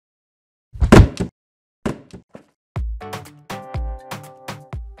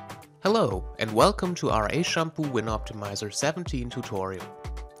Hello and welcome to our Ashampoo WinOptimizer 17 tutorial.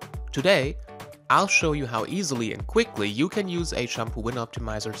 Today, I'll show you how easily and quickly you can use Ashampoo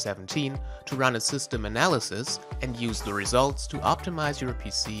WinOptimizer 17 to run a system analysis and use the results to optimize your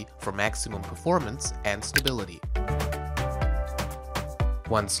PC for maximum performance and stability.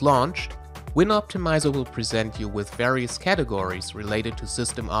 Once launched, WinOptimizer will present you with various categories related to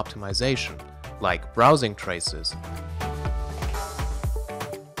system optimization, like browsing traces,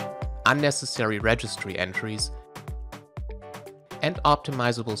 unnecessary registry entries, and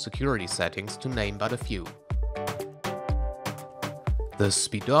optimizable security settings, to name but a few. The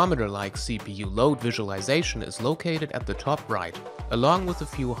speedometer-like CPU load visualization is located at the top right, along with a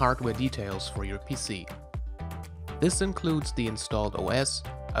few hardware details for your PC. This includes the installed OS,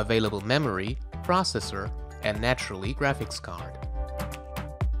 available memory, processor, and naturally graphics card.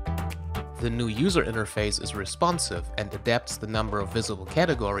 The new user interface is responsive and adapts the number of visible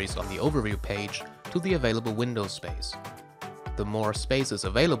categories on the overview page to the available window space. The more space is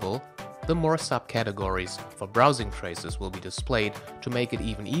available, the more subcategories for browsing traces will be displayed to make it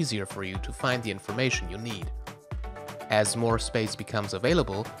even easier for you to find the information you need. As more space becomes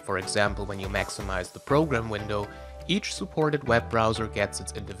available, for example when you maximize the program window, each supported web browser gets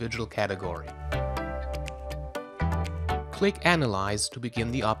its individual category. Click Analyze to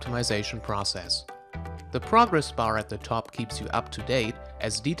begin the optimization process. The progress bar at the top keeps you up to date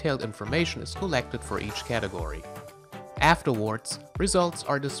as detailed information is collected for each category. Afterwards, results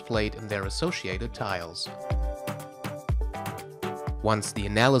are displayed in their associated tiles. Once the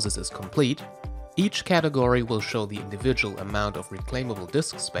analysis is complete, each category will show the individual amount of reclaimable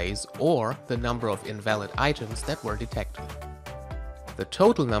disk space or the number of invalid items that were detected. The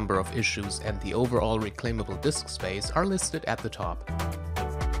total number of issues and the overall reclaimable disk space are listed at the top.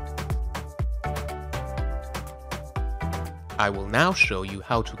 I will now show you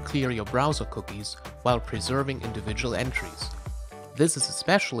how to clear your browser cookies while preserving individual entries. This is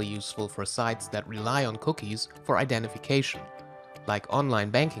especially useful for sites that rely on cookies for identification, like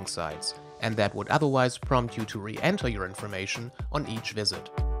online banking sites, and that would otherwise prompt you to re-enter your information on each visit.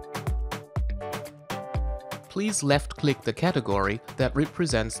 Please left-click the category that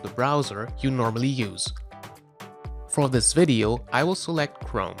represents the browser you normally use. For this video, I will select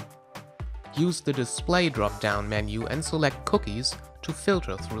Chrome. Use the Display drop-down menu and select Cookies to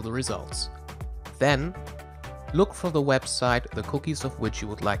filter through the results. Then, look for the website the cookies of which you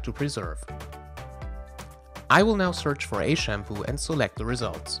would like to preserve. I will now search for Ashampoo and select the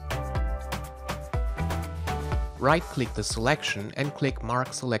results. Right-click the selection and click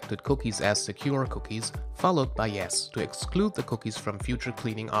Mark Selected Cookies as Secure Cookies, followed by Yes to exclude the cookies from future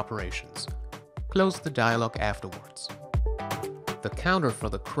cleaning operations. Close the dialog afterwards. The counter for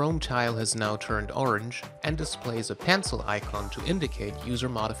the Chrome tile has now turned orange and displays a pencil icon to indicate user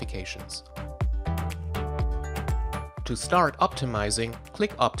modifications. To start optimizing,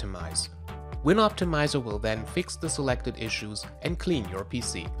 click Optimize. WinOptimizer will then fix the selected issues and clean your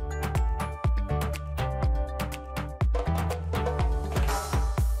PC.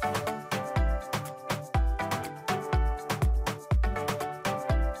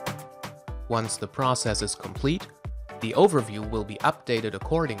 Once the process is complete, the overview will be updated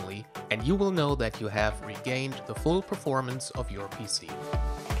accordingly and you will know that you have regained the full performance of your PC.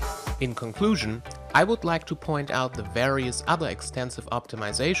 In conclusion, I would like to point out the various other extensive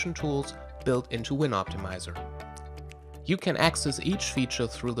optimization tools built into WinOptimizer. You can access each feature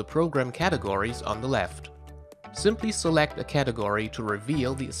through the program categories on the left. Simply select a category to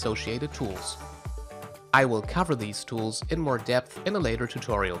reveal the associated tools. I will cover these tools in more depth in a later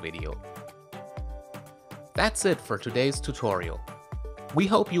tutorial video. That's it for today's tutorial. We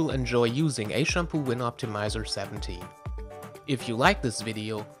hope you'll enjoy using Ashampoo WinOptimizer 17. If you like this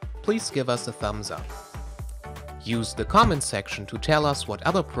video, please give us a thumbs up. Use the comment section to tell us what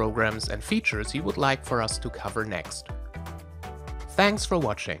other programs and features you would like for us to cover next. Thanks for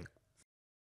watching.